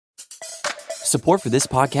Support for this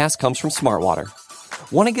podcast comes from Smartwater.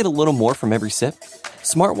 Want to get a little more from every sip?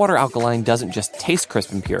 Smartwater Alkaline doesn't just taste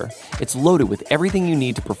crisp and pure, it's loaded with everything you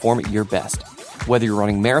need to perform at your best, whether you're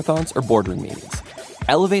running marathons or boardroom meetings.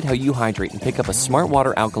 Elevate how you hydrate and pick up a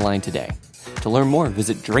Smartwater Alkaline today. To learn more,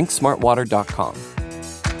 visit drinksmartwater.com.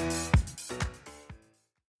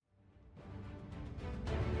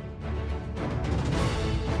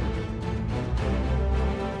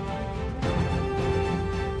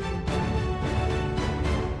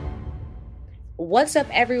 What's up,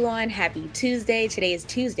 everyone? Happy Tuesday. Today is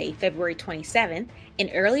Tuesday, February 27th.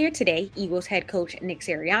 And earlier today, Eagles head coach Nick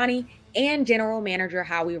Sirianni and general manager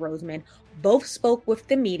Howie Roseman both spoke with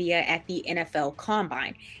the media at the NFL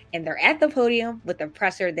Combine. And they're at the podium with a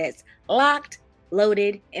presser that's locked,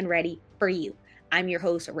 loaded, and ready for you. I'm your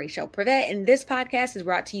host, Rachel Prevet, and this podcast is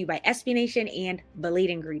brought to you by SB Nation and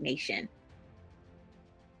Bleeding Green Nation.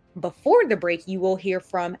 Before the break, you will hear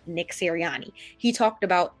from Nick Sirianni. He talked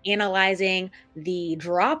about analyzing the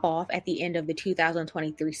drop-off at the end of the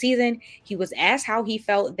 2023 season. He was asked how he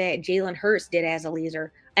felt that Jalen Hurts did as a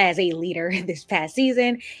leader this past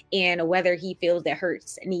season, and whether he feels that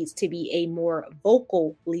Hurts needs to be a more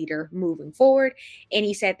vocal leader moving forward. And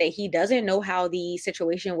he said that he doesn't know how the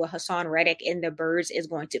situation with Hassan Reddick and the Birds is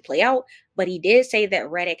going to play out, but he did say that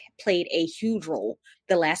Reddick played a huge role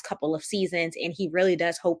the last couple of seasons, and he really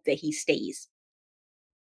does hope that he stays.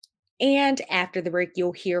 And after the break,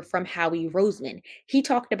 you'll hear from Howie Roseman. He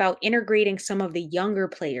talked about integrating some of the younger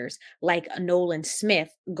players like Nolan Smith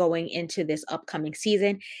going into this upcoming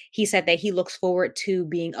season. He said that he looks forward to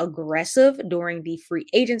being aggressive during the free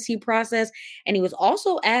agency process. And he was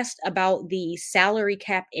also asked about the salary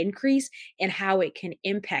cap increase and how it can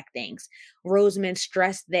impact things. Roseman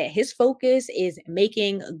stressed that his focus is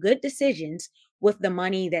making good decisions with the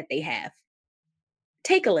money that they have.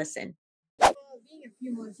 Take a listen. Being a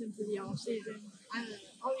few months into the off season,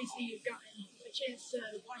 obviously you've gotten a chance to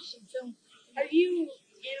watch some film. Have you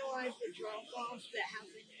analyzed the drop-offs that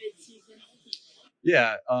happened mid-season?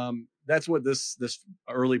 Yeah, that's what this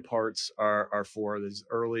early parts are for. This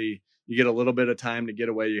early, you get a little bit of time to get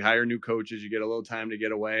away. You hire new coaches, you get a little time to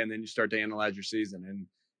get away, and then you start to analyze your season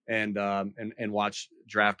and watch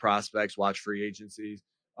draft prospects, watch free agencies.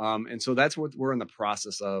 And so that's what we're in the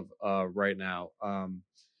process of right now.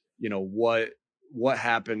 What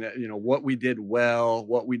happened, what we did well,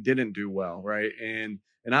 what we didn't do well. Right. And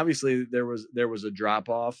obviously there was a drop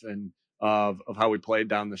off and of how we played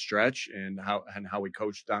down the stretch and how we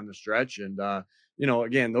coached down the stretch. And,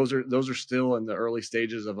 again, those are still in the early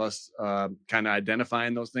stages of us kind of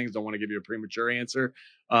identifying those things. Don't want to give you a premature answer.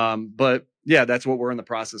 But yeah, that's what we're in the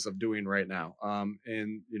process of doing right now.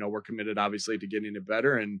 And we're committed obviously to getting it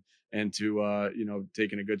better and to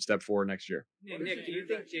taking a good step forward next year. Nick, do you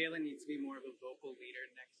think Jalen needs to be more of a vocal leader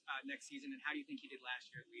next season? And how do you think he did last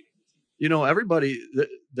year leading the team? Everybody,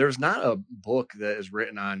 there's not a book that is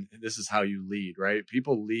written on this is how you lead, right?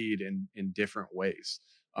 People lead in different ways.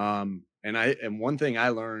 And one thing I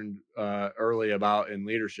learned early about in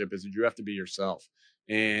leadership is that you have to be yourself.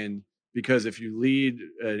 And because if you lead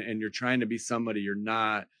and you're trying to be somebody you're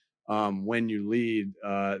not, when you lead,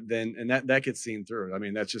 then that gets seen through. I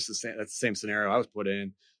mean, that's just the same scenario I was put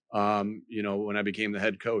in, when I became the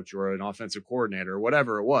head coach or an offensive coordinator or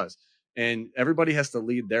whatever it was. And everybody has to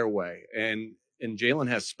lead their way. And Jalen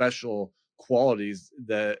has special qualities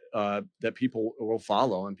that people will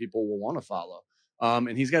follow and people will want to follow.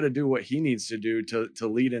 And he's got to do what he needs to do to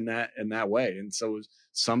lead in that way. And so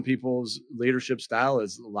some people's leadership style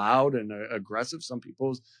is loud and aggressive. Some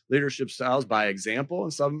people's leadership styles by example,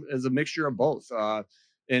 and some is a mixture of both.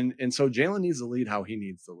 And so Jalen needs to lead how he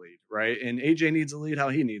needs to lead, right? And AJ needs to lead how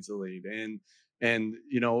he needs to lead. And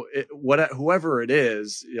whoever it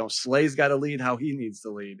is, Slay's got to lead how he needs to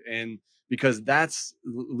lead. And because that's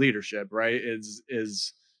leadership, right?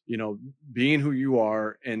 Is being who you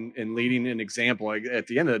are and leading an example. Like, at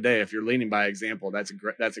the end of the day, if you're leading by example, that's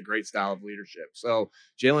a great style of leadership. So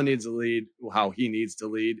Jalen needs to lead how he needs to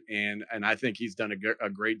lead. And I think he's done a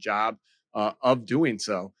great job of doing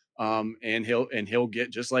so. And he'll get,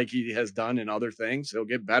 just like he has done in other things, he'll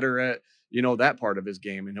get better at, that part of his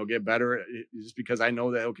game, and he'll get better at, just because I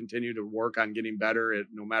know that he'll continue to work on getting better at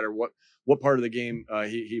no matter what part of the game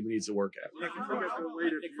he needs to work at. If you look back at the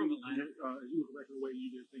way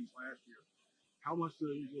you did things last year, how much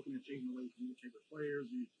are you looking at changing the way you communicate with players?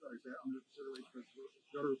 Is that under consideration? Because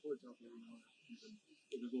the other reports out there, there's some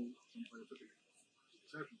players that are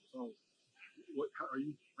exceptions. So, how are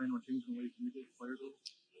you planning on changing the way you communicate with players?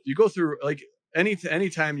 You go through, like,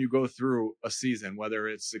 anytime you go through a season, whether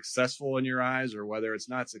it's successful in your eyes or whether it's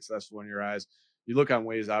not successful in your eyes, you look on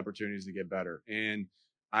ways, opportunities to get better. And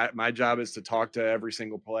my job is to talk to every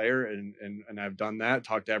single player, and I've done that.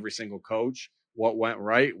 Talk to every single coach. What went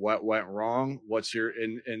right? What went wrong? What's your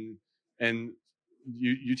and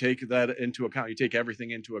you take that into account. You take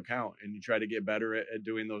everything into account, and you try to get better at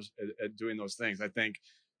doing those things. I think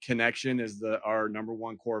connection is our number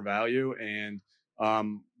one core value, and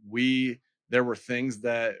we there were things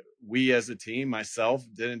that we as a team, myself,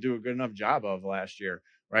 didn't do a good enough job of last year.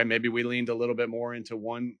 Right? Maybe we leaned a little bit more into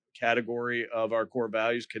one category of our core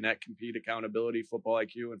values: connect, compete, accountability, football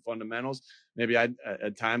IQ, and fundamentals. Maybe at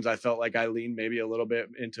times I felt like I leaned maybe a little bit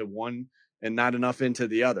into one and not enough into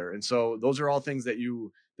the other. And so those are all things that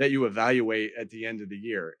you evaluate at the end of the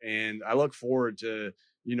year. And I look forward to,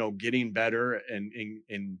 getting better and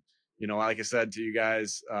like I said to you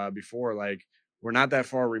guys before, like, we're not that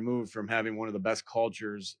far removed from having one of the best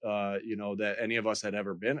cultures, that any of us had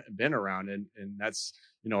ever been around. And that's,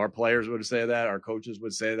 our players would say that, our coaches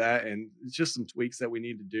would say that, and it's just some tweaks that we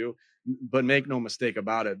need to do. But make no mistake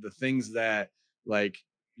about it, the things that, like,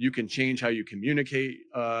 you can change how you communicate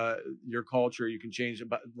your culture. You can change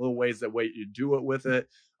about little ways that way you do it with it.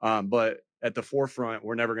 But at the forefront,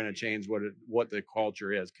 we're never going to change what the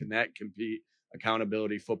culture is: connect, compete,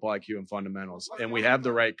 accountability, football IQ, and fundamentals. And we have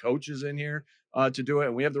the right coaches in here to do it,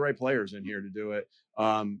 and we have the right players in here to do it,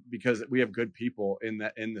 because we have good people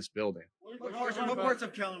in this building. What parts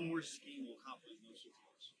of Kellen Moore's scheme will compliment most of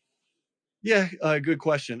yours? Yeah, good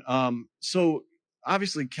question. So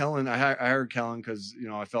obviously Kellen, I hired Kellen because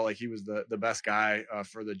I felt like he was the best guy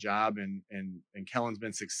for the job, and Kellen's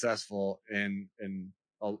been successful in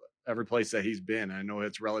every place that he's been. I know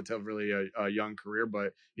it's relatively a young career,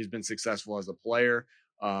 but he's been successful as a player.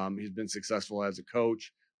 He's been successful as a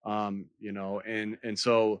coach. And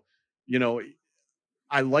so,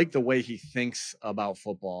 I like the way he thinks about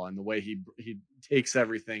football and the way he takes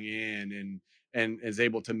everything in and is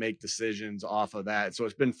able to make decisions off of that. So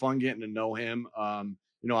it's been fun getting to know him. I've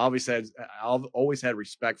always had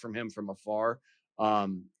respect from him from afar.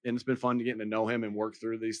 And it's been fun to getting to know him and work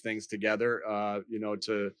through these things together,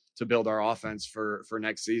 to build our offense for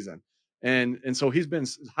next season. And so he's been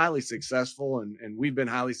highly successful, and we've been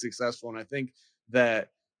highly successful. And I think that,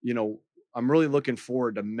 I'm really looking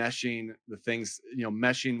forward to meshing the things,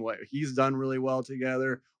 meshing what he's done really well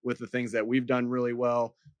together with the things that we've done really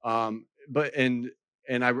well. I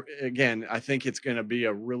think it's going to be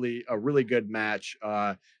a really good match.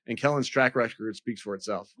 And Kellen's track record speaks for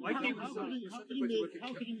itself. How can you make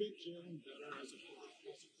Jalen better as a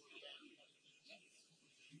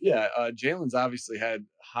Yeah, Jalen's obviously had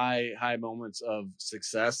high moments of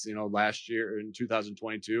success. Last year in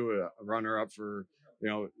 2022, a runner up for,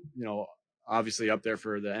 obviously up there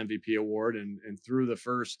for the MVP award, and through the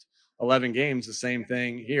first 11 games, the same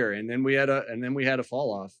thing here. And then we had a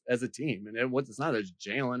fall off as a team. And it's not just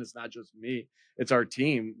Jalen, it's not just me, it's our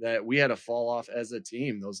team, that we had a fall off as a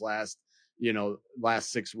team those last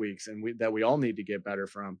 6 weeks, and we all need to get better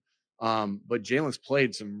from. But Jalen's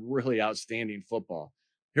played some really outstanding football.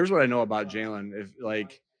 Here's what I know about Jalen: if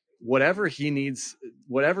whatever he needs,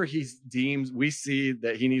 whatever he deems we see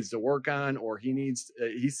that he needs to work on, or he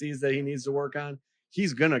sees that he needs to work on,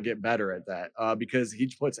 he's gonna get better at that, because he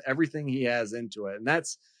puts everything he has into it, and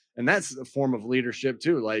that's a form of leadership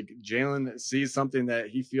too. Like, Jalen sees something that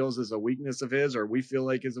he feels is a weakness of his, or we feel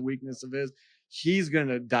like is a weakness of his. He's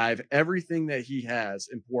gonna dive everything that he has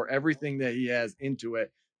and pour everything that he has into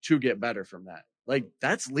it to get better from that. Like,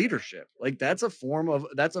 that's leadership. Like, that's a form of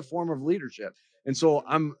leadership. And so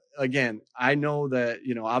I know that,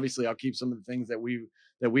 obviously I'll keep some of the things that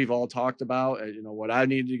we've all talked about, what I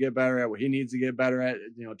need to get better at, what he needs to get better at,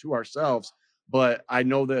 to ourselves. But I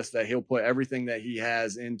know that he'll put everything that he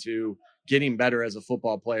has into getting better as a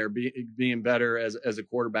football player, being better as a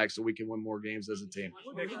quarterback, so we can win more games as a team.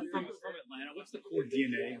 From Atlanta, what's the core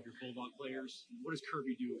DNA of your Bulldog players? What does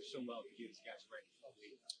Kirby do so well to get his guys ready?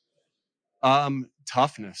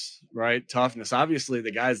 Toughness, right? Toughness. Obviously,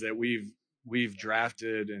 the guys that we've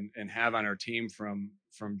drafted and have on our team from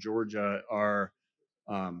Georgia are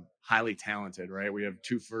highly talented, right? We have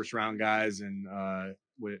 2 first-round guys in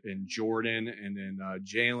Jordan, and then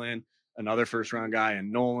Jalen, another first-round guy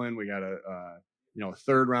in Nolan. We got a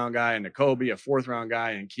 3rd-round guy in Nakobe, a 4th-round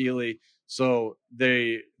guy in Keeley. So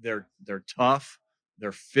they're tough,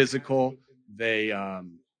 they're physical, they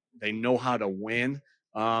know how to win.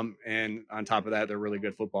 And on top of that, they're really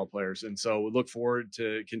good football players. And so we look forward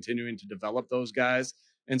to continuing to develop those guys.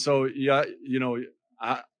 And so,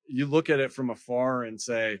 you look at it from afar and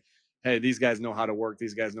say, hey, these guys know how to work.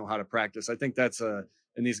 These guys know how to practice. I think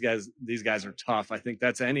and these guys are tough. I think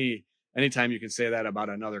that's anytime you can say that about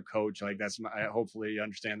another coach, like, hopefully you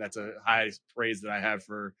understand that's a high praise that I have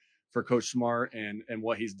for Coach Smart and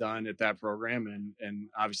what he's done at that program, and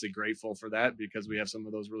obviously grateful for that because we have some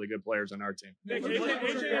of those really good players on our team. Nick, AJ talk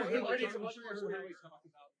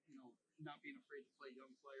about not being afraid to play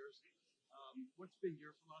young players. What's been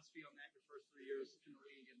your philosophy on that your first 3 years in the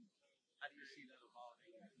league, and how do you see that evolving?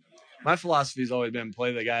 My philosophy has always been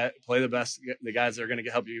play the guys that are going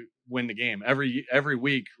to help you win the game every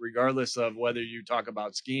week, regardless of whether you talk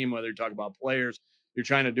about scheme, whether you talk about players. You're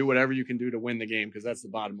trying to do whatever you can do to win the game because that's the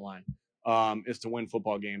bottom line, is to win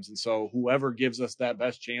football games. And so whoever gives us that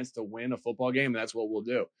best chance to win a football game, that's what we'll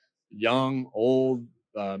do. Young, old,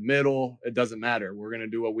 middle, it doesn't matter. We're going to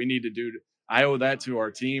do what we need to do. I owe that to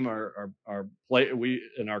our team, our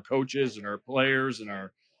and our coaches and our players and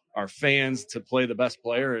our fans to play the best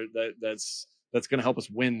player that's going to help us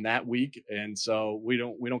win that week. And so we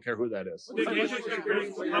don't care who that is. Probably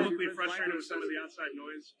frustrated with some of the outside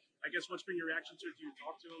noise. I guess what's been your reaction to it? Do you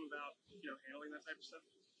talk to him about handling that type of stuff?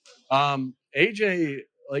 AJ,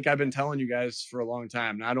 like I've been telling you guys for a long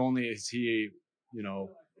time, not only is he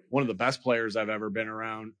one of the best players I've ever been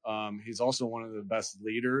around, he's also one of the best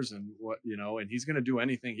leaders, and and he's going to do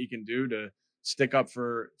anything he can do to stick up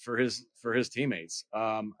for his teammates.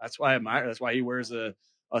 That's why I admire. That's why he wears a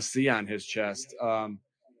C on his chest.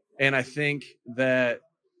 And I think that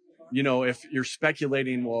if you're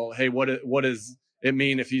speculating, well, hey, what does it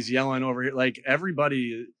mean if he's yelling over here? Like,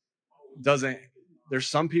 everybody doesn't. There's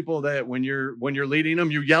some people that when you're leading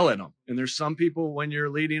them, you yell at them, and there's some people when you're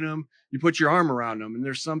leading them, you put your arm around them, and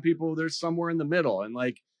there's some people there's somewhere in the middle, and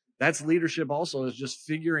like that's leadership. Also, is just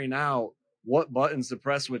figuring out what buttons to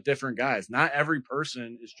press with different guys. Not every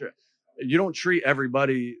person is. You don't treat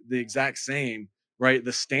everybody the exact same, right?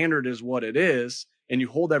 The standard is what it is, and you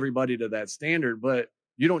hold everybody to that standard, but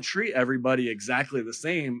you don't treat everybody exactly the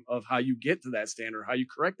same of how you get to that standard, how you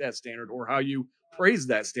correct that standard, or how you praise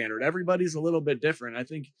that standard. Everybody's a little bit different. I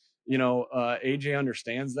think, AJ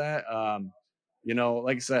understands that.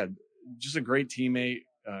 Like I said, just a great teammate,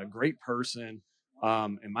 great person.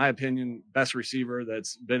 In my opinion, best receiver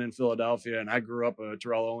that's been in Philadelphia. And I grew up a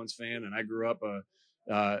Terrell Owens fan, and I grew up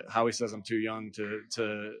Howie says I'm too young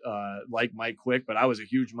to like Mike Quick, but I was a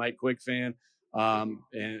huge Mike Quick fan. And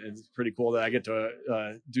it's pretty cool that I get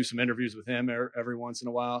to do some interviews with him every once in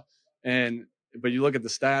a while. But you look at the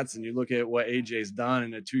stats and you look at what AJ's done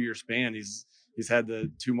in a 2-year span. He's had the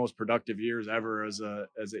 2 most productive years ever as an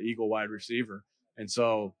Eagle wide receiver. And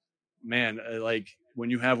so, man, like when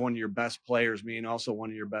you have one of your best players being also one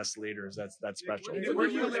of your best leaders, that's special. Where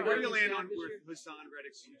do you land on with Hassan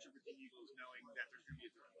Reddick's future with the Eagles, knowing that there's going to be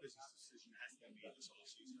a business decision that has to be made this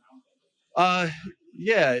offseason?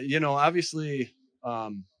 Obviously,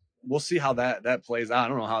 we'll see how that plays out. I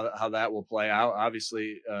don't know how that will play out.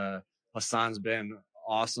 Obviously, Hassan's been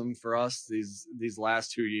awesome for us these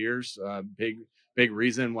last 2 years. Big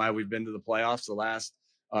reason why we've been to the playoffs the last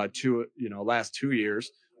 2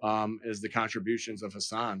 years is the contributions of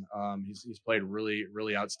Hassan. He's played really,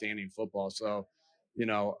 really outstanding football. So,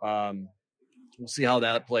 we'll see how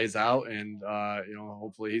that plays out, and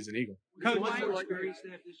hopefully he's an Eagle. Coach, why experience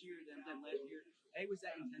staff this year than last year? A, was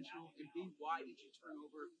that intentional? And B, why did you turn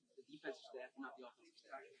over the defensive staff, not the offensive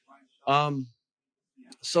staff?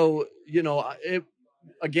 So,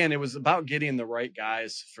 it was about getting the right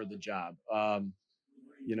guys for the job. And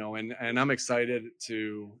I'm excited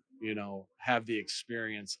to, have the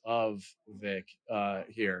experience of Vic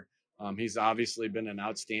here. He's obviously been an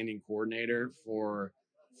outstanding coordinator for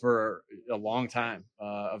a long time,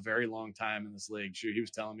 a very long time in this league. Shoot, he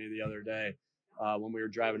was telling me the other day when we were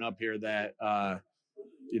driving up here that,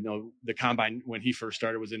 the combine when he first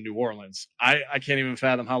started was in New Orleans. I can't even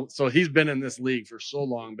fathom how. So he's been in this league for so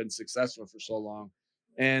long, been successful for so long,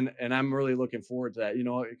 and I'm really looking forward to that.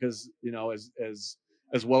 Because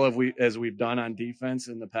as well as we've done on defense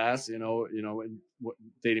in the past,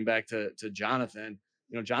 dating back to Jonathan.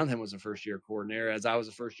 Jonathan was a first-year coordinator, as I was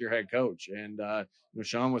a first-year head coach, and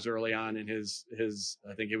Sean was early on in his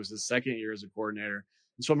I think it was his second year as a coordinator.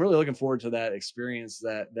 And so I'm really looking forward to that experience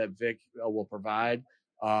that Vic will provide.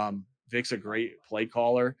 Vic's a great play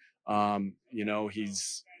caller.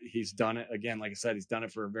 He's done it again. Like I said, he's done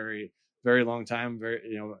it for a very, very long time,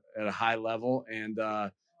 at a high level. And,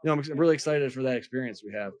 I'm really excited for that experience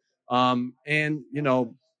we have.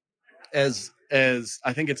 As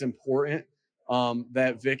I think it's important,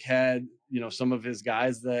 that Vic had, some of his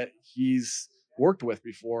guys that he's worked with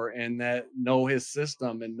before and that know his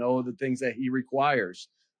system and know the things that he requires.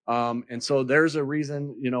 And so there's a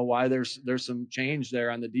reason, why there's some change there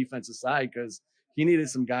on the defensive side, because he needed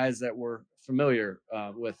some guys that were familiar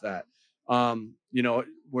with that,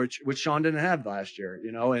 which Sean didn't have last year,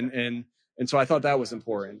 And so I thought that was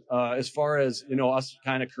important. As far as, us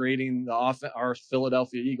kind of creating our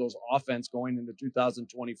Philadelphia Eagles offense going into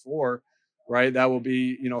 2024, right? That will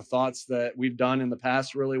be, thoughts that we've done in the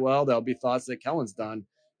past really well. There'll be thoughts that Kellen's done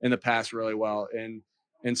in the past really well.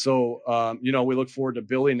 And so, we look forward to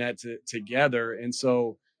building that together. And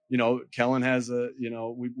so, Kellen has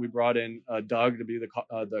we brought in Doug to be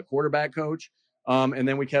the quarterback coach. And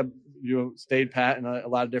then we kept, stayed pat in a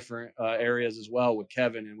lot of different areas as well with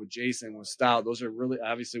Kevin and with Jason, with Stout. Those are really,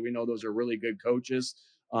 obviously, we know those are really good coaches.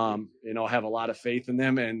 Have a lot of faith in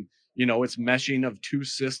them. And, it's meshing of two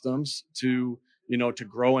systems to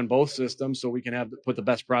grow in both systems so we can put the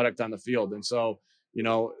best product on the field. And so,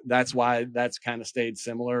 that's why that's kind of stayed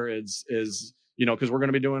similar is because we're going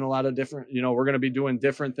to be doing a lot of different, we're going to be doing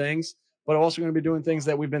different things, but also going to be doing things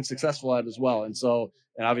that we've been successful at as well. And so,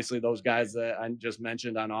 and obviously those guys that I just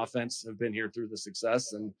mentioned on offense have been here through the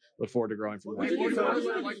success and look forward to growing from there. What do you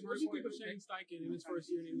think of Shane Steichen in his first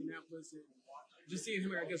year in Indianapolis and just seeing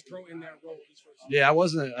him, I guess, grow in that role his first year? Yeah,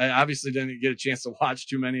 I obviously didn't get a chance to watch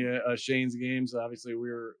too many of Shane's games. Obviously we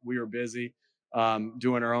were busy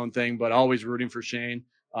doing our own thing, but always rooting for Shane.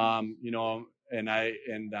 And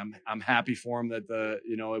I'm happy for him that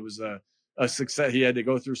it was a success. He had to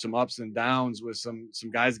go through some ups and downs with some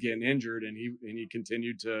guys getting injured, and he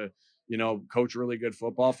continued to coach really good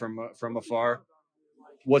football from afar.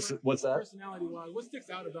 What's that? Personality wise, what sticks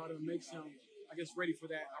out about him and makes him, I guess, ready for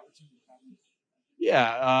that opportunity?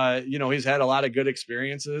 Yeah, he's had a lot of good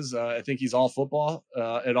experiences. I think he's all football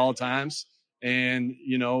at all times, and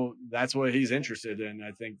that's what he's interested in.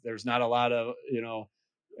 I think there's not a lot of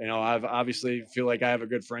I've obviously feel like I have a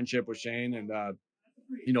good friendship with Shane, and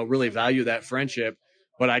really value that friendship.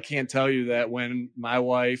 But I can't tell you that when my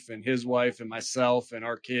wife and his wife and myself and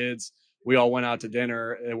our kids, we all went out to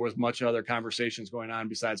dinner, there was much other conversations going on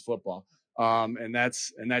besides football. And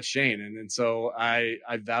that's Shane. And so I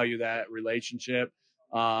value that relationship.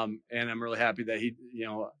 And I'm really happy that he,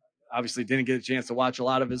 obviously didn't get a chance to watch a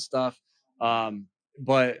lot of his stuff.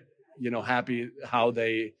 But, happy how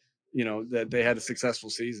they, that they had a successful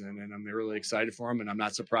season, and I'm really excited for them. And I'm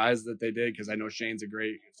not surprised that they did, because I know Shane's a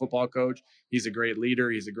great football coach. He's a great leader.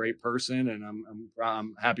 He's a great person, and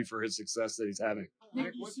I'm happy for his success that he's having. How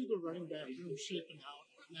do you see the running back room shaping out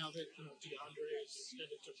now that DeAndre is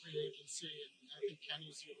headed to free agency, and I think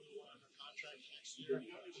Kenny's the only one under contract next year?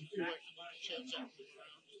 Do you feel like you need to change that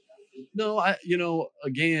around? No,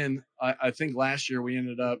 again, I think last year we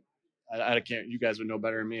ended up. I can't. You guys would know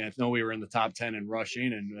better than me. I know we were in the top 10 in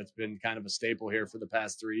rushing, and it's been kind of a staple here for the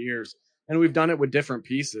past 3 years. And we've done it with different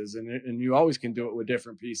pieces, and you always can do it with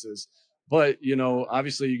different pieces. But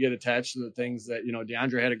obviously, you get attached to the things that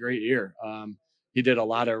DeAndre had a great year. He did a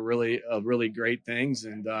lot of really great things,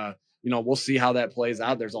 and we'll see how that plays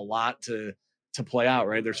out. There's a lot to play out,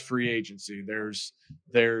 right? There's free agency, there's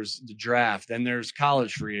the draft, then there's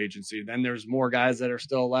college free agency, then there's more guys that are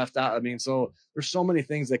still left out. I mean, so there's so many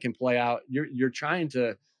things that can play out. You're trying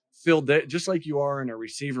to fill just like you are in a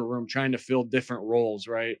receiver room, trying to fill different roles,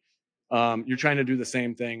 right? You're trying to do the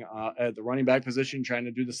same thing at the running back position, trying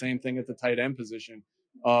to do the same thing at the tight end position,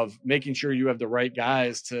 of making sure you have the right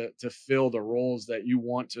guys to fill the roles that you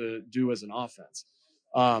want to do as an offense.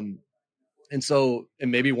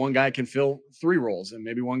 And maybe one guy can fill 3 roles, and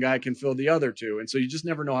maybe one guy can fill the other 2. And so you just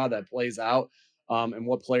never know how that plays out, and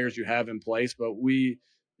what players you have in place. But we,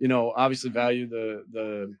 obviously value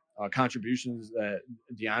the contributions that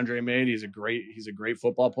DeAndre made. He's a great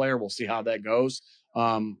football player. We'll see how that goes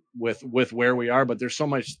with where we are, but there's so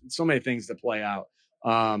many things to play out.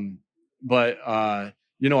 But I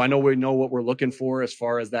know we know what we're looking for as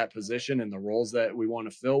far as that position and the roles that we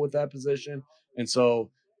want to fill with that position. And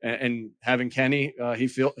so, and having Kenny, he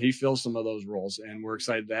fills some of those roles, and we're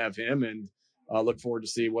excited to have him, and look forward to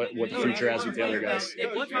see what the future has with the other guys.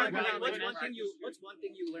 What's one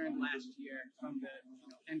thing you learned last year from the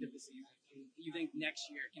end of the season? You think next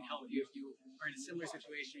year can help you if you are in a similar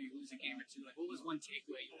situation, you lose a game or two? Like, what was one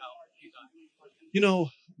takeaway you thought?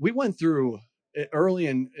 We went through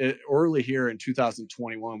early here in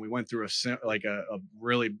 2021. We went through a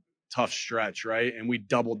really tough stretch, right? And we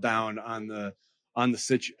doubled down on the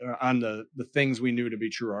things we knew to be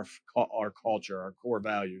true, our culture, our core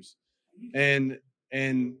values. And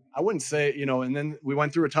I wouldn't say, and then we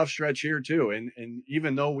went through a tough stretch here too. And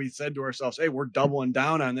even though we said to ourselves, hey, we're doubling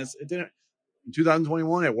down on this, it didn't. In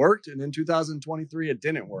 2021, it worked. And in 2023, it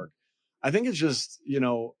didn't work. I think it's just,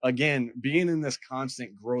 again, being in this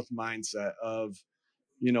constant growth mindset of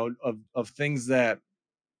things that,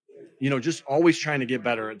 just always trying to get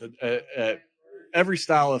better at every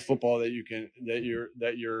style of football that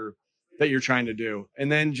you're trying to do.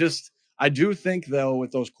 And then just, I do think though,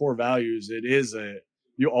 with those core values,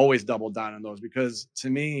 you always double down on those, because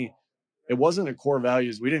to me, it wasn't a core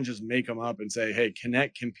values. We didn't just make them up and say, hey,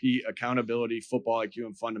 connect, compete, accountability, football IQ,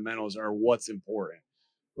 and fundamentals are what's important,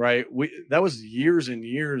 right? That was years and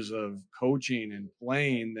years of coaching and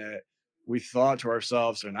playing that we thought to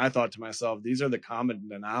ourselves, and I thought to myself, these are the common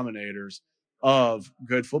denominators of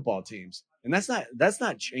good football teams. And that's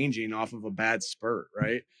not changing off of a bad spurt,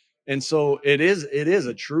 right? And so it is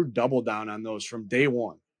a true double down on those from day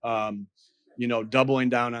one. Doubling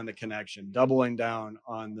down on the connection, doubling down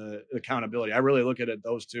on the accountability. I really look at it,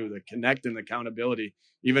 those two, the connect and the accountability.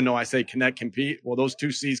 Even though I say connect, compete, well, those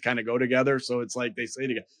two C's kind of go together. So it's like they say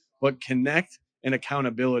together. But connect and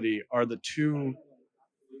accountability are the two,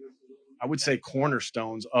 I would say,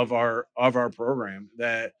 cornerstones of our program,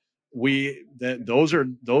 those are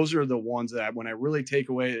the ones that when I really take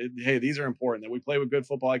away, hey, these are important, that we play with good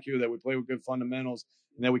football IQ, that we play with good fundamentals,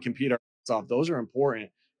 and that we compete our off. Those are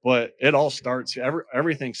important, but it all starts,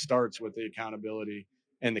 everything starts with the accountability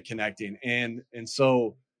and the connecting. And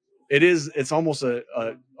so it's almost a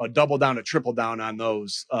double down, a triple down on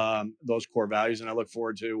those core values. And I look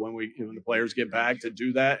forward to when the players get back to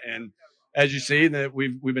do that. And as you see, that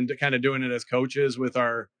we've been kind of doing it as coaches with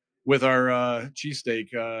our cheesesteak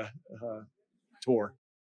tour.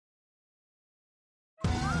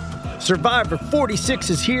 Survivor 46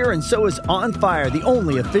 is here, and so is On Fire, the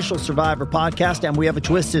only official Survivor podcast, and we have a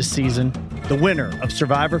twist this season. The winner of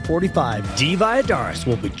Survivor 45, Dee Valladares,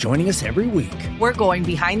 will be joining us every week. We're going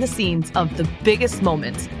behind the scenes of the biggest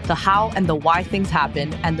moments, the how and the why things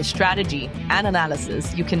happen, and the strategy and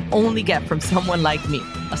analysis you can only get from someone like me,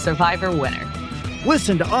 a Survivor winner.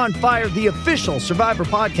 Listen to On Fire, the official Survivor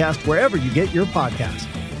podcast, wherever you get your podcast.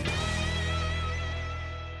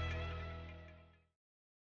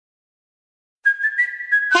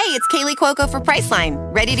 Hey, it's Kaylee Cuoco for Priceline.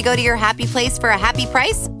 Ready to go to your happy place for a happy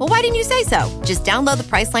price? Well, why didn't you say so? Just download the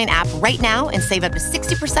Priceline app right now and save up to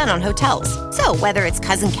 60% on hotels. So whether it's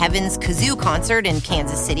Cousin Kevin's Kazoo Concert in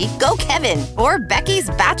Kansas City, go Kevin, or Becky's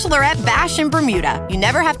Bachelorette Bash in Bermuda, you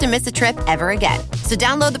never have to miss a trip ever again. So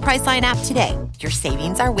download the Priceline app today. Your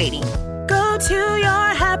savings are waiting. Go to your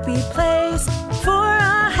happy place for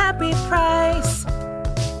a happy price.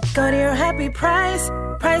 Go to your happy price,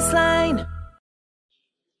 Priceline.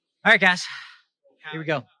 All right, guys. Here we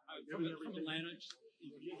go.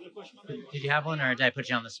 Did you have one, or did I put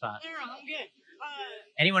you on the spot? No, I'm good.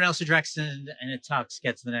 Anyone else who directs in a tux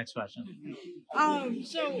gets the next question.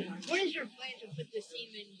 So what is your plan to put this team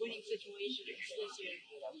in winning situations this year?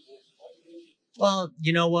 Well,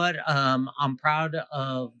 you know what? I'm proud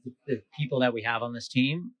of the people that we have on this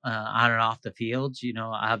team, on and off the field.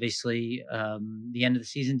 Obviously, the end of the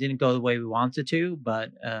season didn't go the way we wanted to,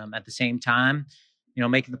 but at the same time,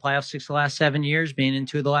 making the playoffs 6 of the last 7 years, being in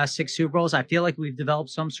 2 of the last 6 Super Bowls, I feel like we've developed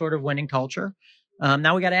some sort of winning culture.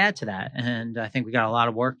 Now we got to add to that. And I think we got a lot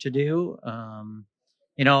of work to do. I'm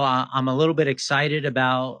a little bit excited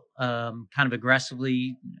about kind of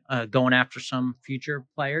aggressively going after some future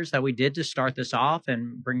players that we did to start this off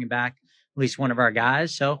and bringing back at least one of our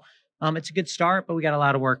guys. So it's a good start, but we got a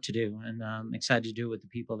lot of work to do. And I'm excited to do it with the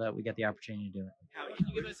people that we get the opportunity to do it. Howie, can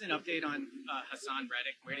you give us an update on Hassan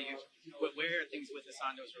Reddick? Where are things with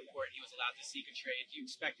Hassan? There was a report he was allowed to seek a trade. Do you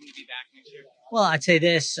expect him to be back next year? Well, I'd say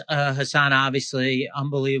this. Hassan, obviously,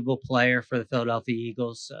 unbelievable player for the Philadelphia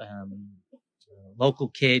Eagles. Local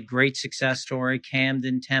kid, great success story.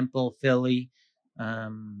 Camden, Temple, Philly.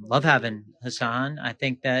 Love having Hassan. I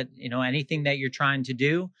think that, anything that you're trying to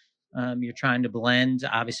do, you're trying to blend,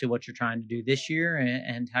 obviously, what you're trying to do this year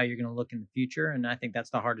and how you're going to look in the future. And I think that's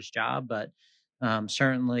the hardest job. But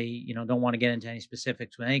certainly, don't want to get into any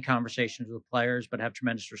specifics with any conversations with players, but have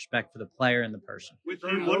tremendous respect for the player and the person. With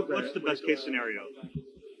him, what's the best case scenario?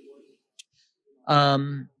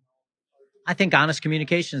 I think honest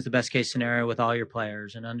communication is the best case scenario with all your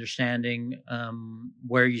players, and understanding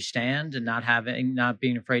where you stand and not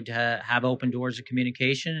being afraid to have open doors of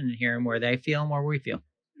communication and hearing where they feel and where we feel.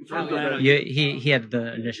 He had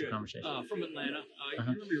the initial conversation. From Atlanta. You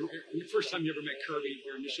remember the first time you ever met Kirby,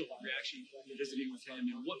 your initial reaction visiting with him,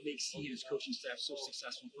 and what makes he and his coaching staff so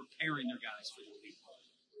successful preparing their guys for the league?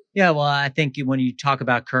 Yeah, well, I think when you talk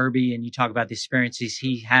about Kirby and you talk about the experiences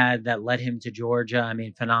he had that led him to Georgia,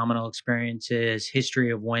 phenomenal experiences,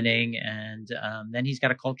 history of winning, and then he's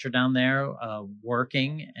got a culture down there,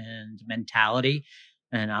 working and mentality,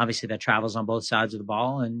 and obviously that travels on both sides of the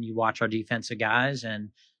ball. And you watch our defensive guys, and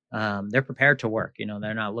they're prepared to work.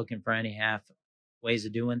 They're not looking for any half ways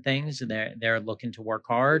of doing things. They're looking to work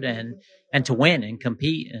hard and to win and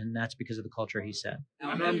compete, and that's because of the culture he set.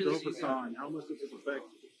 How much does this affect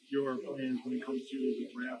your plans when it comes to the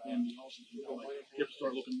draft and the offseason? You feel like you have to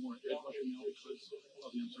start looking more at edge rusher now because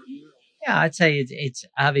of the uncertainty there? Yeah, I'd say it's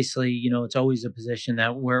obviously, it's always a position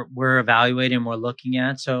that we're evaluating, we're looking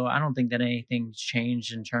at. So I don't think that anything's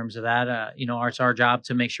changed in terms of that. It's our job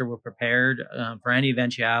to make sure we're prepared for any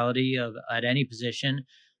eventuality of at any position.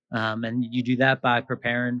 And you do that by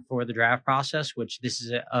preparing for the draft process, which this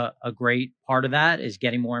is a great part of that, is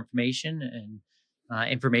getting more information and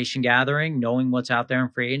information gathering, knowing what's out there in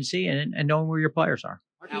free agency, and knowing where your players are.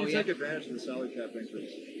 How can you take advantage of the salary cap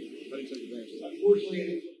increase? How do you take advantage of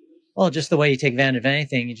that? Well, just the way you take advantage of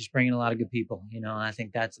anything, you just bring in a lot of good people. I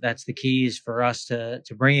think that's the key is for us to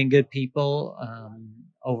bring in good people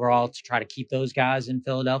overall, to try to keep those guys in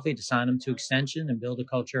Philadelphia, to sign them to extension and build a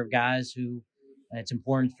culture of guys who it's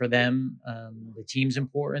important for them. The team's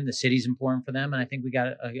important, the city's important for them, and I think we got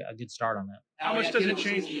a good start on that. How much does it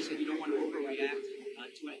change? You said you don't want to overreact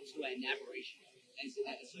to an aberration.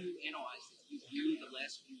 As you analyze this, do you view the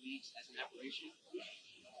last few weeks as an aberration?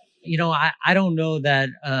 I don't know that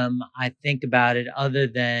I think about it other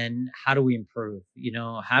than how do we improve?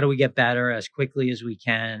 How do we get better as quickly as we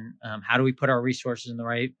can? How do we put our resources in the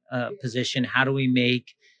right position? How do we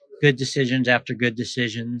make good decisions after good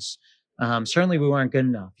decisions? Certainly we weren't good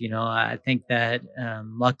enough. I think that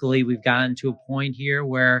luckily we've gotten to a point here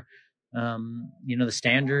where, the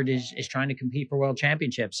standard is trying to compete for world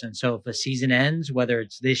championships. And so if a season ends, whether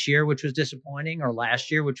it's this year, which was disappointing, or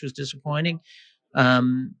last year, which was disappointing,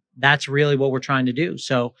 that's really what we're trying to do.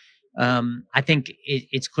 So I think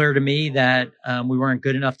it's clear to me that we weren't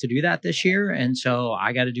good enough to do that this year. And so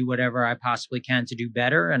I got to do whatever I possibly can to do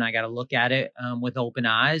better. And I got to look at it with open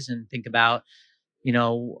eyes and think about,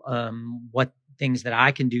 what things that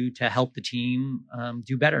I can do to help the team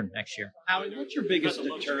do better next year. Howie, what's your biggest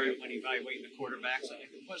deterrent when evaluating the quarterbacks?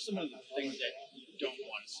 What are some of the things that you don't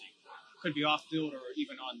want to see? Could be off field or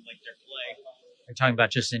even on their play. You're talking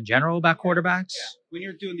about just in general about quarterbacks? Yeah. When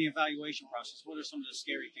you're doing the evaluation process, what are some of the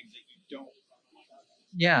scary things that you don't?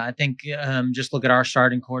 Yeah, I think just look at our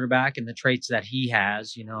starting quarterback and the traits that he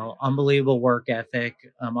has. Unbelievable work ethic,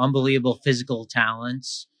 unbelievable physical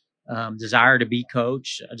talents, desire to be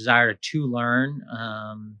coached, a desire to learn.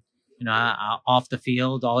 Off the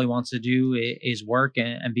field, all he wants to do is work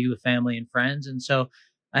and be with family and friends. And so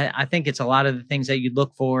I think it's a lot of the things that you'd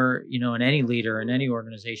look for, in any leader, in any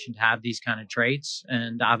organization, to have these kind of traits.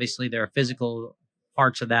 And obviously there are physical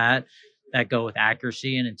parts of that go with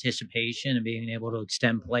accuracy and anticipation and being able to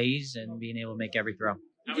extend plays and being able to make every throw.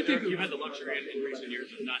 Now, you've had the luxury in recent years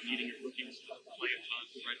of not needing your rookies to play a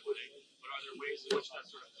ton right away. But are there ways in which that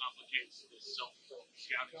sort of complicates the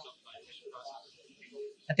self-scouting, self-evaluation process?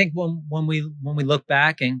 I think when we look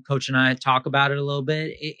back and Coach and I talk about it a little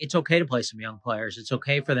bit, it's okay to play some young players. It's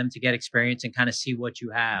okay for them to get experience and kind of see what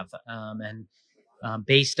you have.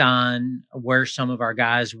 Based on where some of our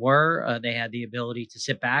guys were, they had the ability to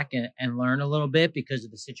sit back and learn a little bit because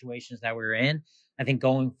of the situations that we were in. I think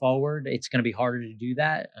going forward, it's going to be harder to do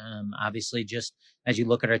that. Obviously, just as you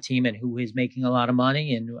look at our team and who is making a lot of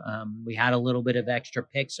money, and we had a little bit of extra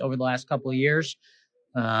picks over the last couple of years.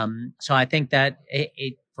 So I think that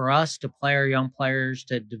it for us to play our young players,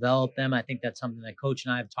 to develop them, I think that's something that Coach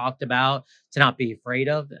and I have talked about, to not be afraid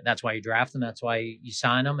of. That's why you draft them. That's why you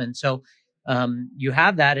sign them. And so you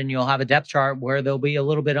have that, and you'll have a depth chart where they'll be a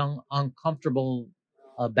little bit uncomfortable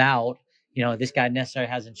about, this guy necessarily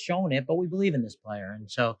hasn't shown it, but we believe in this player. And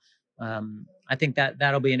so I think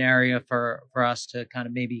that'll be an area for us to kind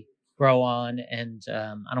of maybe grow on. And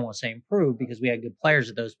I don't want to say improve because we had good players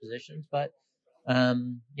at those positions, but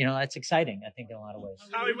that's exciting, I think, in a lot of ways.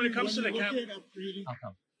 Howie, when it comes to the cap, when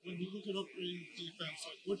you look at upgrading defense,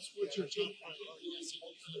 what's your top priority?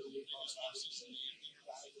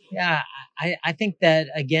 Yeah, I think that,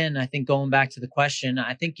 again, I think going back to the question,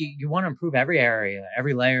 I think you want to improve every area,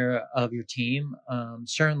 every layer of your team.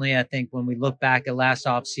 Certainly, I think when we look back at last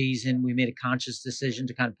offseason, we made a conscious decision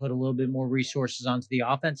to kind of put a little bit more resources onto the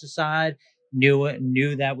offensive side,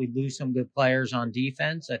 knew that we'd lose some good players on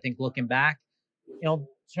defense. I think looking back,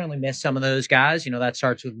 certainly miss some of those guys. That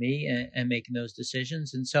starts with me and making those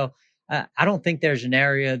decisions. And so I don't think there's an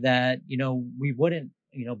area that, we wouldn't,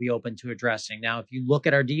 be open to addressing. Now, if you look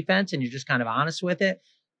at our defense and you're just kind of honest with it,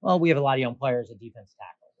 well, we have a lot of young players at defense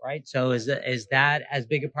tackle, right? So is that as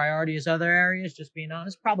big a priority as other areas, just being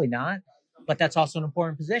honest? Probably not. But that's also an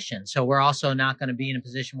important position. So we're also not going to be in a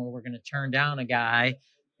position where we're going to turn down a guy,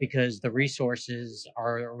 because the resources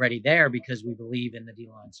are already there because we believe in the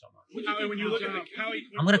D-line so much. When you look at Howie,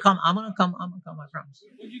 I'm gonna come. I promise.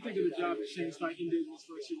 what do you think of the job that Shane Steichen did in his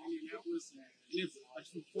first year in Indianapolis? And if, like,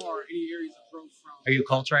 so far, any areas of growth from? Are you a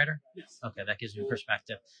Colts writer? Yes. Okay, that gives me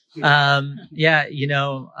perspective. Yeah,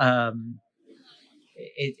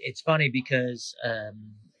 it's funny because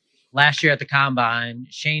last year at the Combine,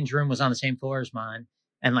 Shane's room was on the same floor as mine.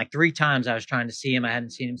 And like 3 times I was trying to see him. I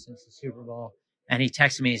hadn't seen him since the Super Bowl. And he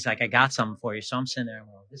texted me. He's like, I got something for you. So I'm sitting there and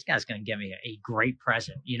going, this guy's going to give me a great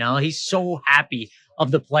present. He's so happy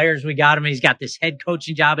of the players we got him. He's got this head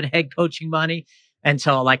coaching job and head coaching money. And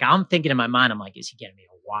so like, I'm thinking in my mind, I'm like, is he getting me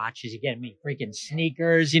a watch? Is he getting me freaking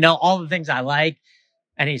sneakers? All the things I like.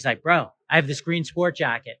 And he's like, bro, I have this green sport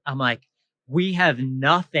jacket. I'm like, we have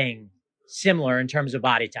nothing similar in terms of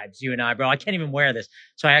body types, you and I, bro. I can't even wear this.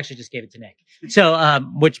 So I actually just gave it to Nick. So,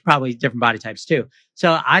 which probably different body types too.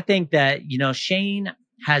 So I think that, Shane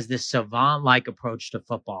has this savant-like approach to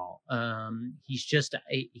football.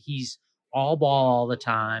 He's all ball all the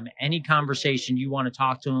time. Any conversation you want to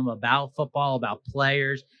talk to him about football, about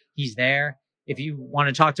players, he's there. If you want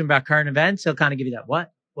to talk to him about current events, he'll kind of give you that,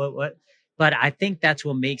 what? But I think that's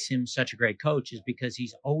what makes him such a great coach is because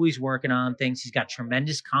he's always working on things. He's got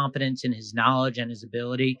tremendous confidence in his knowledge and his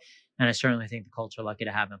ability. And I certainly think the Colts are lucky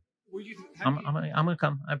to have him. I'm going to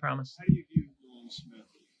come. I promise. How do you view Nolan Smith?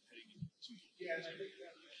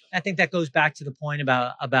 I think that goes back to the point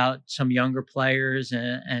about some younger players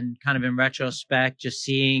and kind of in retrospect, just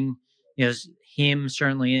seeing, him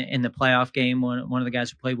certainly in the playoff game, one of the guys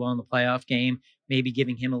who played well in the playoff game, maybe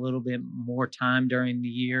giving him a little bit more time during the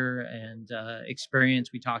year and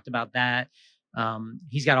experience. We talked about that.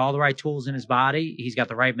 He's got all the right tools in his body. He's got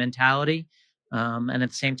the right mentality. And at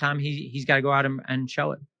the same time, he's got to go out and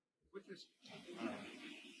show it.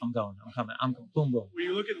 I'm going. I'm coming. I'm boom, boom. When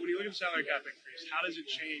you look at the salary cap increase, how does it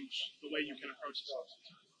change the way you can approach this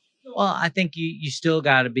offseason? Well, I think you still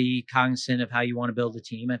got to be cognizant of how you want to build a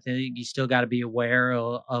team. I think you still got to be aware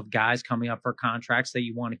of guys coming up for contracts that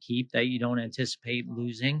you want to keep, that you don't anticipate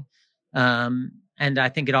losing. And I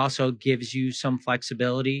think it also gives you some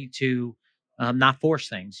flexibility to not force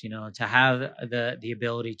things, to have the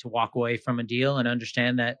ability to walk away from a deal and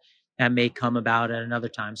understand that may come about at another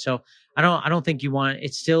time. So I don't think you want,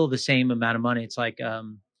 it's still the same amount of money. It's like,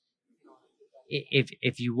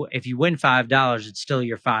 if you win $5, it's still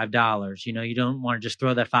your $5. You don't want to just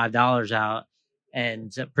throw that $5 out and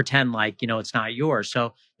pretend like, it's not yours.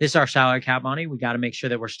 So this is our salary cap money. We got to make sure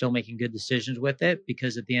that we're still making good decisions with it,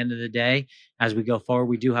 because at the end of the day, as we go forward,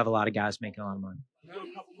 we do have a lot of guys making a lot of money.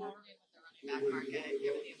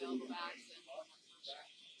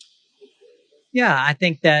 Yeah, I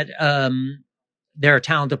think that there are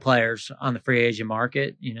talented players on the free agent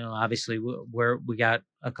market. Obviously we got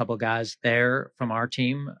a couple of guys there from our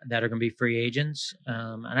team that are going to be free agents.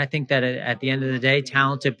 And I think that at the end of the day,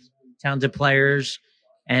 talented players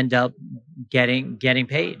end up getting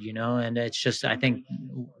paid, and it's just, I think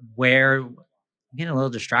where I'm getting a little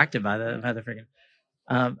distracted by the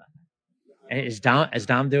freaking, is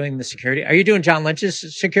Dom doing the security? Are you doing John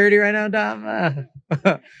Lynch's security right now, Dom?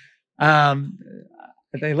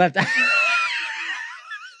 They left.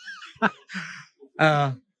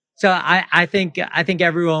 So I think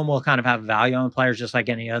everyone will kind of have value on players just like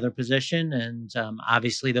any other position, and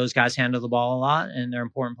obviously those guys handle the ball a lot, and they're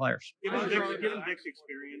important players. Given Dick's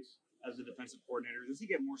experience as a defensive coordinator, does he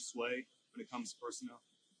get more sway when it comes to personnel?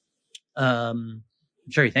 I'm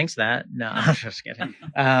sure he thinks that. No, I'm just kidding.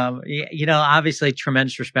 Obviously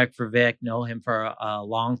tremendous respect for Vic. Know him for a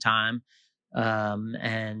long time,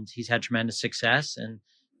 and he's had tremendous success. And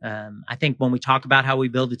I think when we talk about how we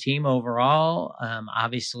build a team overall,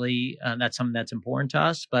 obviously that's something that's important to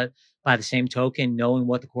us. But by the same token, knowing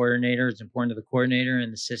what the coordinator is important to the coordinator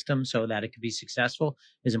and the system so that it could be successful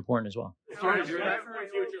is important as well.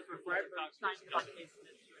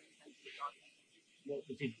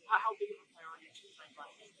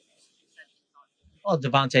 Well,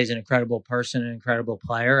 Devontae's an incredible person, an incredible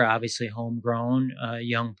player, obviously homegrown,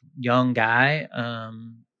 young guy.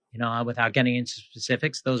 Without getting into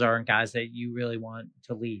specifics, those aren't guys that you really want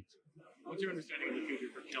to lead. What's your understanding of the future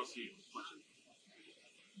for Kelsey?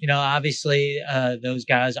 Obviously, those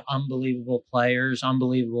guys, unbelievable players,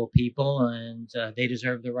 unbelievable people, and they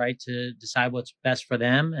deserve the right to decide what's best for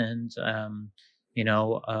them. And,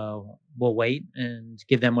 we'll wait and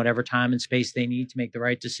give them whatever time and space they need to make the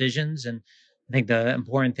right decisions. And I think the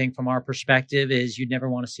important thing from our perspective is you'd never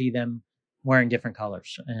want to see them wearing different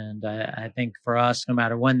colors. And I think for us, no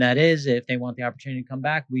matter when that is, if they want the opportunity to come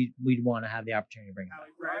back, we'd want to have the opportunity to bring them back.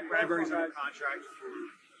 Bradbury's under contract for $9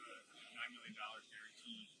 million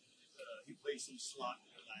guaranteed. He played some slot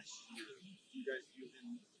last year. Do you guys view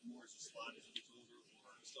him more as a slot as he gets older,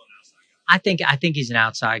 or still an outside guy? I think he's an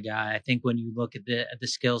outside guy. I think when you look at the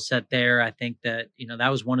skill set there, I think that, that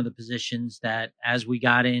was one of the positions that as we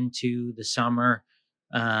got into the summer,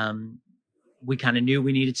 we kind of knew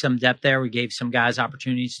we needed some depth there. We gave some guys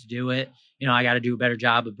opportunities to do it. I got to do a better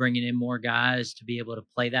job of bringing in more guys to be able to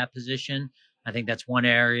play that position. I think that's one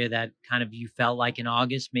area that kind of you felt like in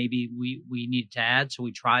August, maybe we needed to add. So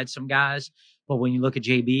we tried some guys. But when you look at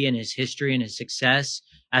JB and his history and his success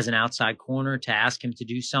as an outside corner, to ask him to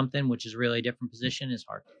do something, which is really a different position, is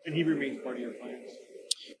hard. And he remains part of your plans?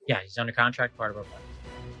 Yeah, he's under contract, part of our plans.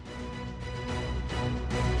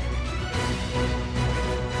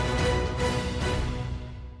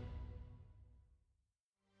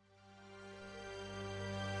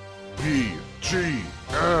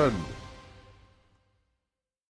 PGN